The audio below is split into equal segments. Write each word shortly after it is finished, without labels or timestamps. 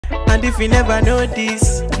And if you never know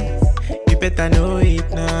this, you better know it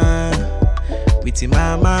now. With your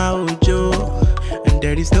mama Ojo, and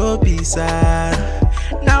there is no peace. Now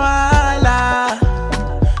Allah,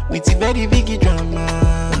 with the very big drama.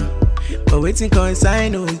 But waiting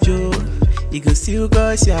consign Ojo, you go still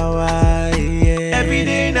go shower. Yeah. Every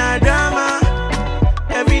day na drama,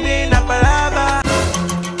 every day na palava.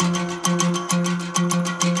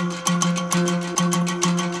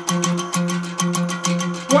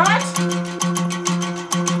 What?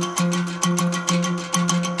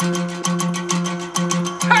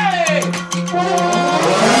 Hey!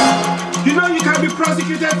 You know you can be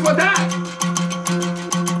prosecuted for that.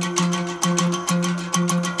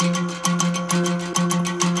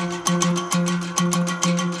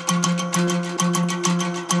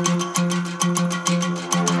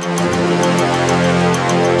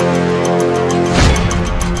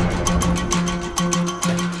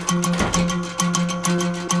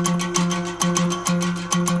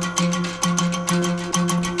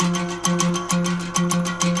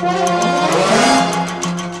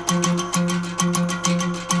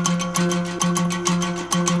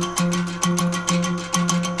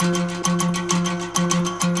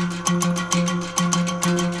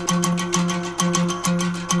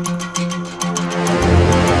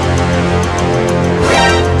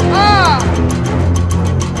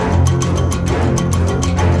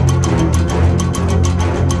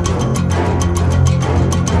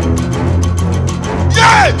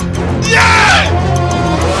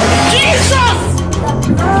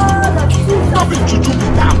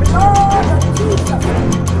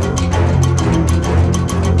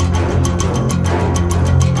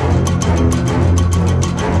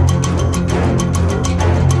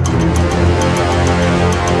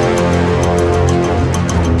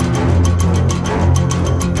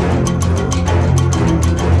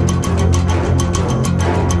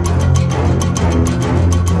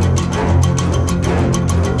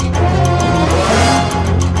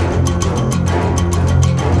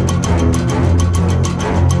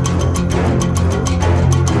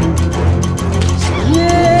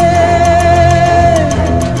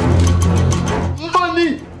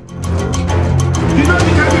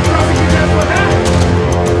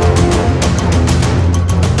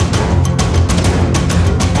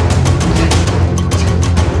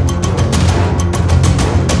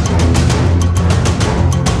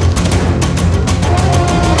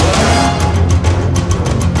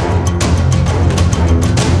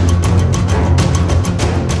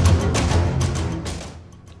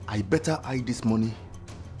 Better hide this money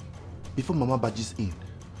before Mama barges in.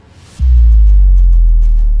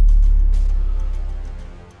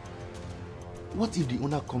 What if the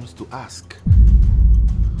owner comes to ask?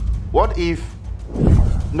 What if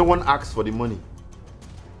no one asks for the money?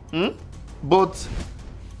 But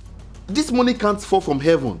this money can't fall from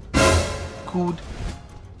heaven. Could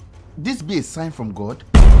this be a sign from God?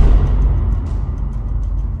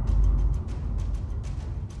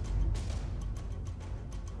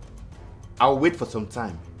 I'll wait for some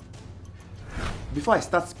time before I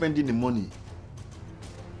start spending the money.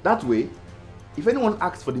 That way, if anyone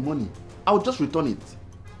asks for the money, I'll just return it.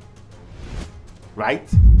 Right?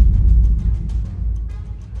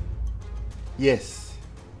 Yes.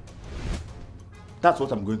 That's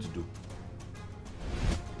what I'm going to do.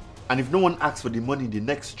 And if no one asks for the money in the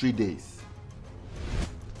next 3 days,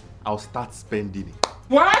 I'll start spending it.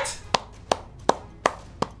 What?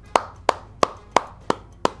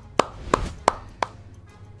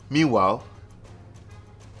 Meanwhile,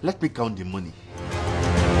 let me count the money.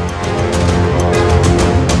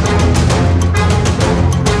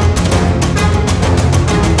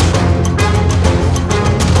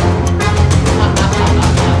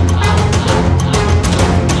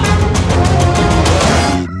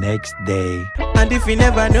 The next day. And if you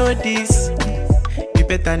never know this, you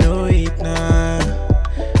better know it now.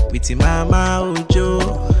 With your mama Ojo,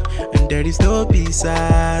 and there is no peace.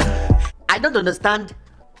 I don't understand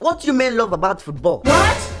what you men love about football.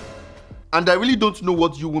 What? And I really don't know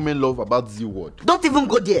what you women love about Z-Word. Don't even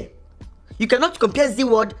go there. You cannot compare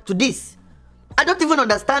Z-Word to this. I don't even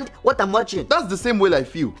understand what I'm watching. That's the same way I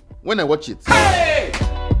feel when I watch it. Hey!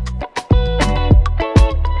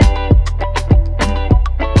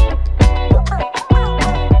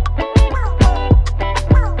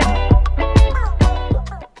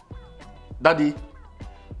 Daddy,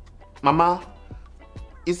 Mama,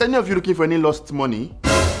 is any of you looking for any lost money?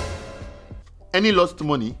 Any lost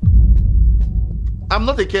money? I'm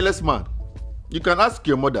not a careless man. You can ask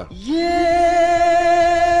your mother. Yeah.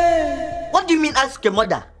 What do you mean ask your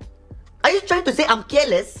mother? Are Are you trying to say I'm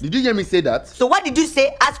careless? Did you hear me say that? So what did you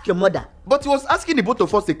say? Ask your mother. But he was asking the both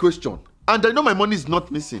of us a question. And I know my money is not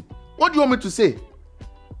missing. What do you want me to say?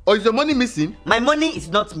 Or is your money missing? My money is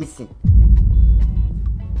not missing.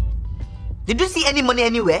 Did you see any money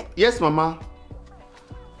anywhere? Yes, Mama.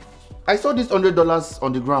 I saw this $100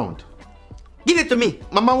 on the ground. Give it to me.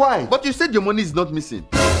 Mama, why? But you said your money is not missing.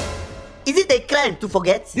 Is it a crime to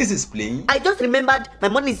forget? This is plain. I just remembered my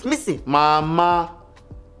money is missing. Mama,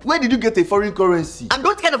 where did you get a foreign currency? And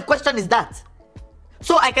what kind of question is that?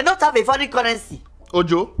 So I cannot have a foreign currency.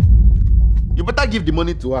 Ojo, you better give the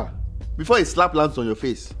money to her before a slap lands on your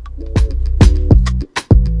face.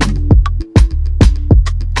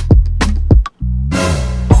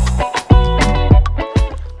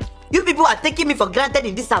 You people are taking me for granted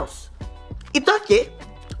in this house. It's okay.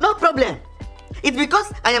 No problem. It's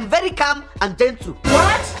because I am very calm and gentle.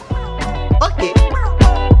 What? Okay.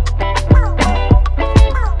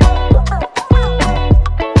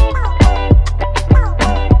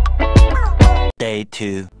 Day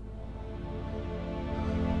 2.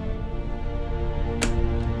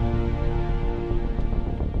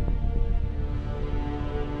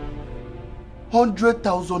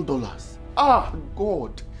 $100,000. Ah,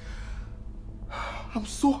 God. I'm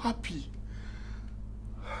so happy.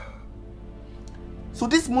 So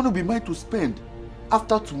this money will be mine to spend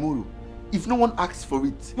after tomorrow if no one asks for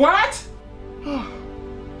it. What?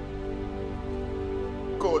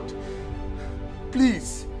 God,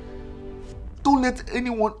 please don't let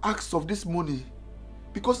anyone ask of this money,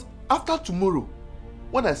 because after tomorrow,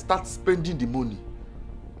 when I start spending the money,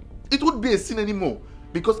 it won't be a sin anymore,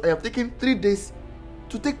 because I have taken 3 days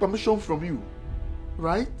to take permission from you,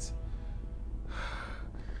 right?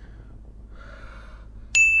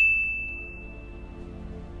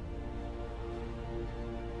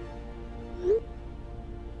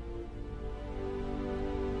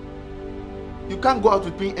 You can't go out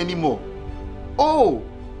with me anymore. Oh,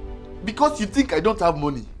 because you think I don't have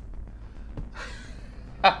money.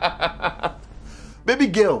 Baby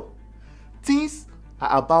girl, things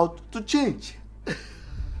are about to change.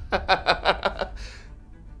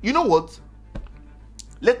 You know what?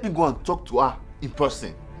 Let me go and talk to her in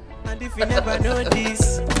person. And if you never know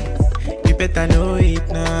this, you better know it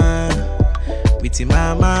now. With your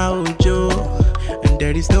mama Ojo, and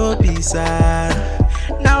there is no peace.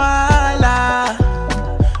 Now Allah,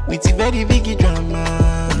 with a very big drama,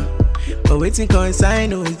 but waiting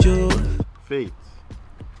consign Ojo. Faith.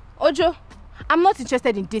 Ojo, I'm not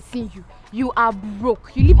interested in dating you. You are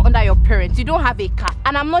broke. You live under your parents. You don't have a car.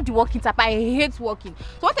 And I'm not the working type. I hate working.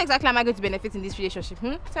 So what exactly am I going to benefit in this relationship?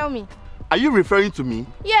 Tell me. Are you referring to me?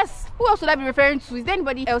 Yes. Who else would I be referring to? Is there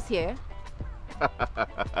anybody else here?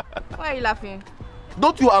 Why are you laughing?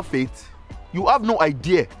 Don't you have faith? You have no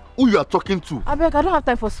idea who you are talking to. I beg, I don't have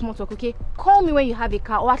time for small talk, okay? Call me when you have a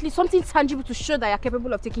car, or at least something tangible to show that you're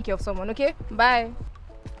capable of taking care of someone, okay? Bye.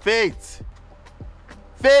 Faith.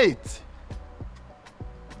 Faith.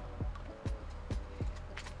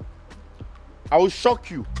 I will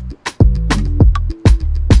shock you.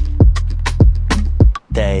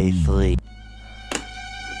 Day 3.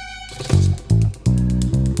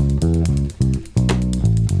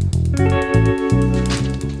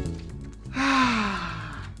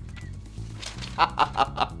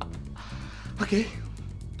 Okay.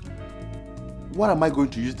 What am I going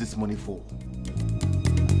to use this money for?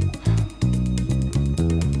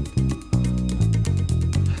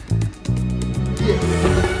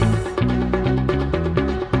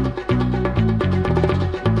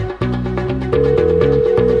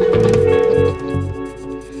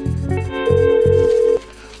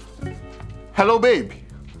 Hello, babe.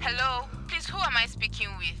 Hello, please, who am I speaking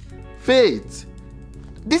with? Faith.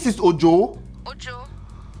 This is Ojo. Ojo,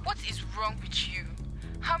 what is wrong with you?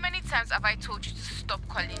 How many times have I told you to stop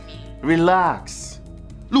calling me? Relax.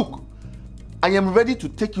 Look, I am ready to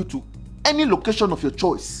take you to any location of your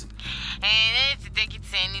choice. And I need to take you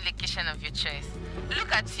to any location of your choice.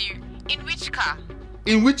 Look at you. In which car?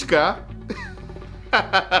 In which car?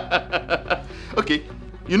 Okay,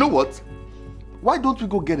 you know what? Why don't we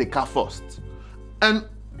go get a car first? And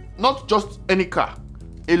not just any car,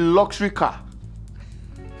 a luxury car.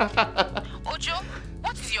 Ojo,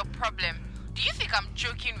 what is your problem? Do you think I'm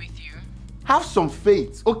joking with you? Have some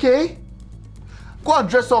faith, okay? Go and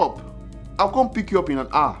dress up. I'll come pick you up in an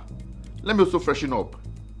hour. Let me also freshen up.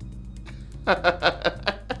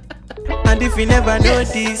 And if you never know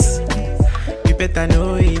this, you better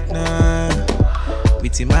know it now.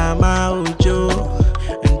 With your mama Ojo,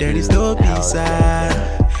 and there is no peace.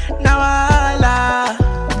 Now Allah,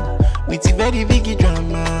 with a very big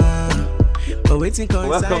drama, But waiting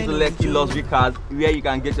Welcome to Lekki Luxury Cars, where you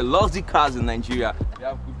can get your luxury cars in Nigeria. We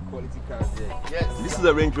have good quality cars here. Yes. This is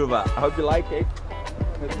a Range Rover. I hope you like it.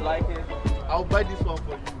 Hope you like it. I'll buy this one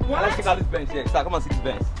for you. Let's check out this Benz here. Sir, come and see this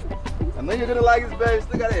Benz. I know you're gonna like this Benz.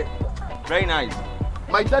 Look at it. Very nice.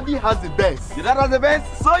 My daddy has the best. Your dad has a Benz,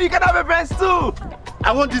 so you can have a Benz too.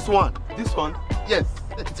 I want this one. This one, Yes.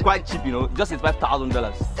 it's quite cheap, you know. Just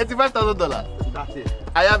 $85,000. $85,000. That's it.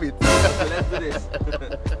 I have it. So let's do this.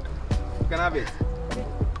 You can have it.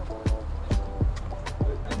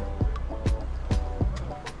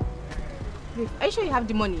 Wait, are you sure you have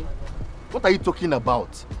the money? What are you talking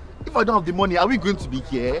about? If I don't have the money, are we going to be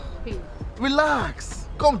here? Hey. Relax.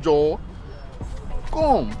 Come, Joe.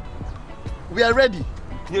 Come. We are ready.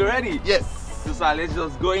 You ready? Yes. So sir, let's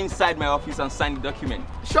just go inside my office and sign the document.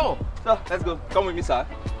 Sure. So let's go. Come with me, sir.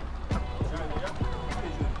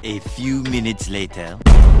 A few minutes later.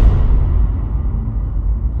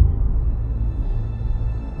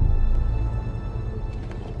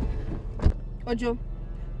 Ojo,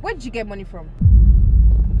 where did you get money from?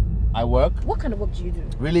 I work. What kind of work do you do?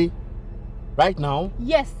 Really? Right now?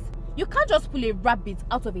 Yes, you can't just pull a rabbit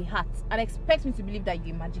out of a hat and expect me to believe that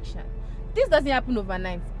you're a magician. This doesn't happen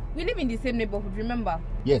overnight. We live in the same neighborhood, remember?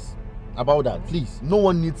 Yes. About that, please. No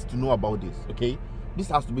one needs to know about this, okay? This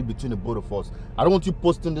has to be between the both of us. I don't want you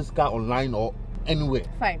posting this car online or anywhere.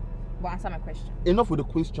 Fine, but answer my question. Enough with the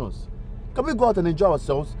questions. Can we go out and enjoy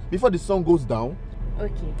ourselves before the sun goes down?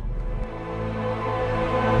 Okay.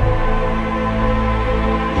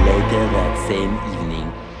 Later that same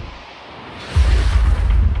evening.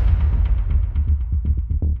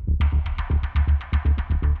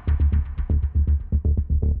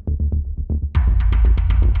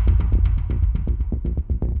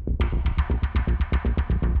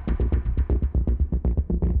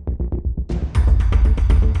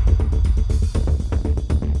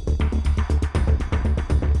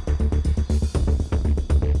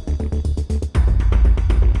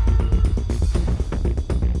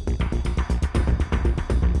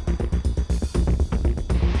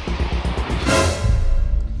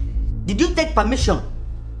 Did you take permission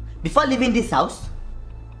before leaving this house?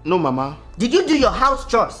 No, Mama. Did you do your house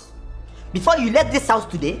chores before you left this house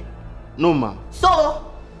today? No, Ma.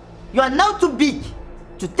 So, you are now too big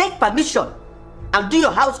to take permission and do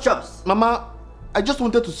your house chores. Mama, I just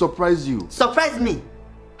wanted to surprise you. Surprise me.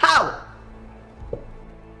 How?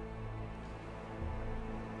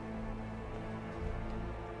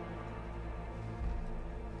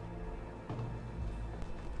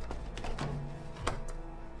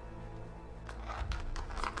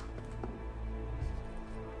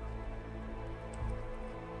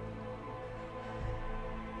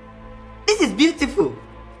 This is beautiful.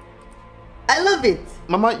 I love it.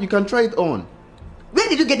 Mama, you can try it on. Where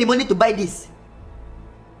did you get the money to buy this?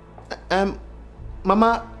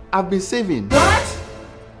 Mama, I've been saving. What?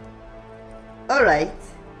 Alright.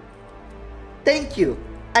 Thank you.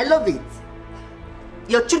 I love it.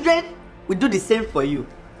 Your children will do the same for you.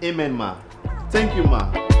 Amen, Ma. Thank you, Ma.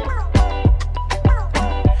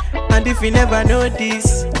 And if you never know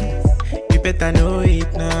this, you better know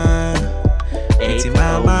it now. It's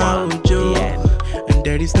Mama Ojo, and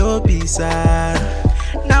there is no peace. Now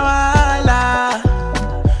Allah,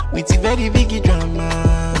 with a very big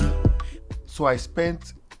drama. So I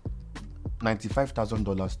spent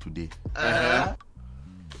 $95,000 today.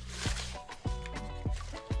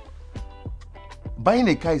 Buying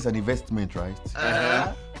a car is an investment, right?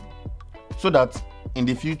 So that in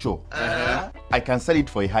the future, I can sell it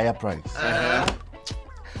for a higher price.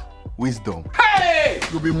 Wisdom. Hey!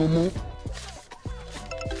 You be mumu.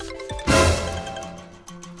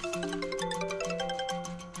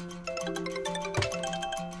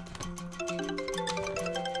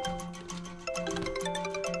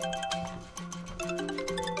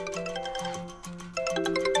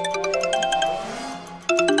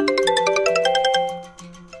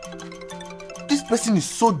 This person is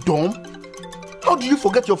so dumb. How do you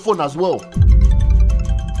forget your phone as well?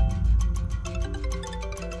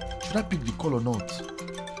 Should I pick the call or not?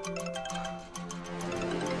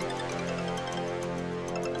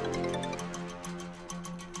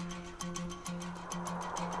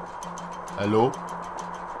 Hello?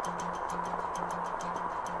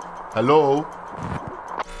 Hello?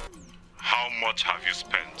 How much have you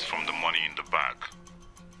spent from the money in the bag?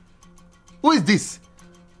 Who is this?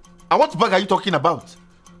 And what bag are you talking about?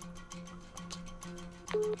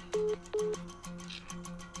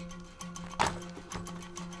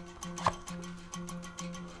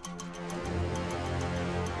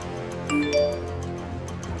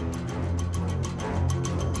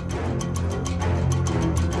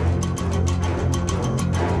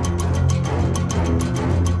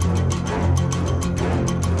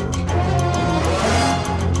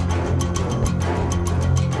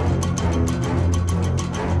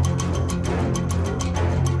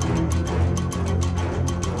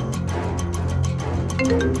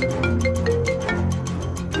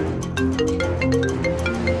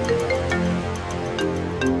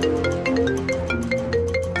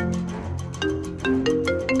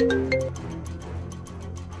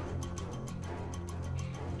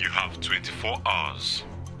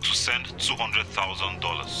 to send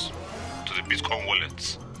 $200,000 to the Bitcoin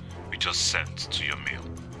wallet we just sent to your mail.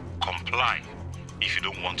 Comply if you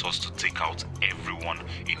don't want us to take out everyone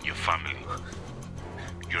in your family.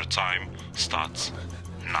 Your time starts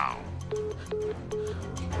now.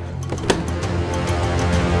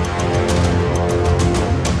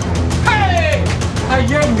 Hey!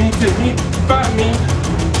 Ayé mi tèmi bá mi.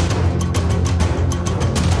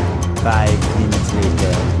 5 minutes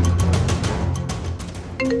later.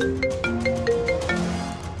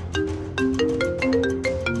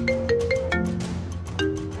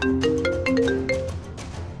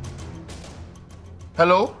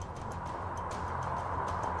 Hello?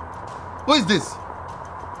 Who is this?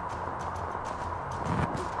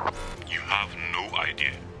 You have no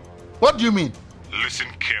idea. What do you mean? Listen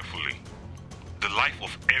carefully. The life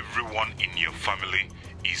of everyone in your family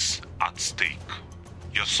is at stake.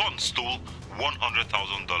 Your son stole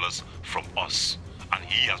 $100,000 from us, and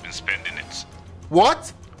he has been spending it.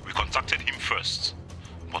 What? We contacted him first,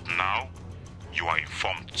 but now you are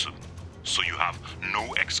informed too, so you have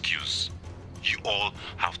no excuse. You all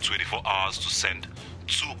have 24 hours to send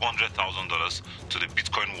 $200,000 to the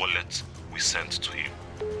Bitcoin wallet we sent to him.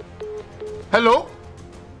 Hello?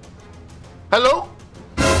 Hello?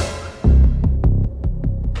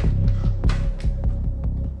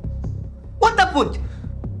 What happened?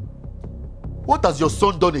 What has your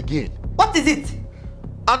son done again? What is it?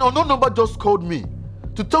 An unknown number just called me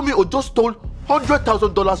to tell me Ojo stole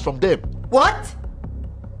 $100,000 from them. What?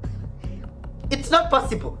 It's not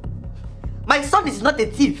possible. My son is not a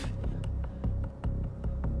thief.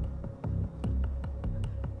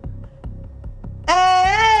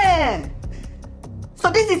 So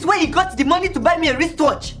this is where he got the money to buy me a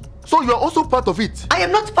wristwatch. So you are also part of it? I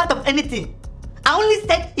am not part of anything. I only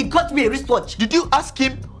said he got me a wristwatch. Did you ask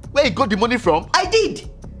him where he got the money from? I did.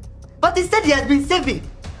 But he said he has been saving.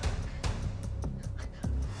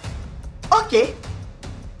 Okay.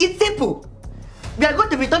 It's simple. We are going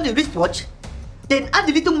to return the wristwatch, then add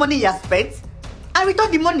the little money he has spent, and return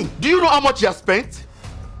the money. Do you know how much he has spent?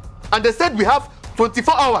 And they said we have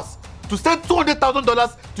 24 hours to send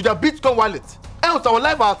 $200,000 to their Bitcoin wallet. Else our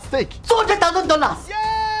life are at stake. $200,000? Yeah!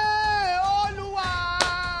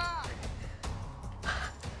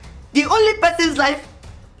 The only person's life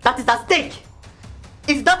that is at stake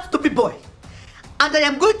is that stupid boy. And I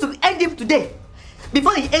am going to end him today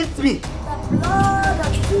before he ends me.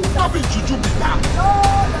 Stop it, Juju,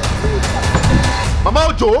 Mama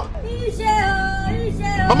Ojo?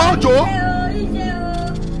 Mama Ojo?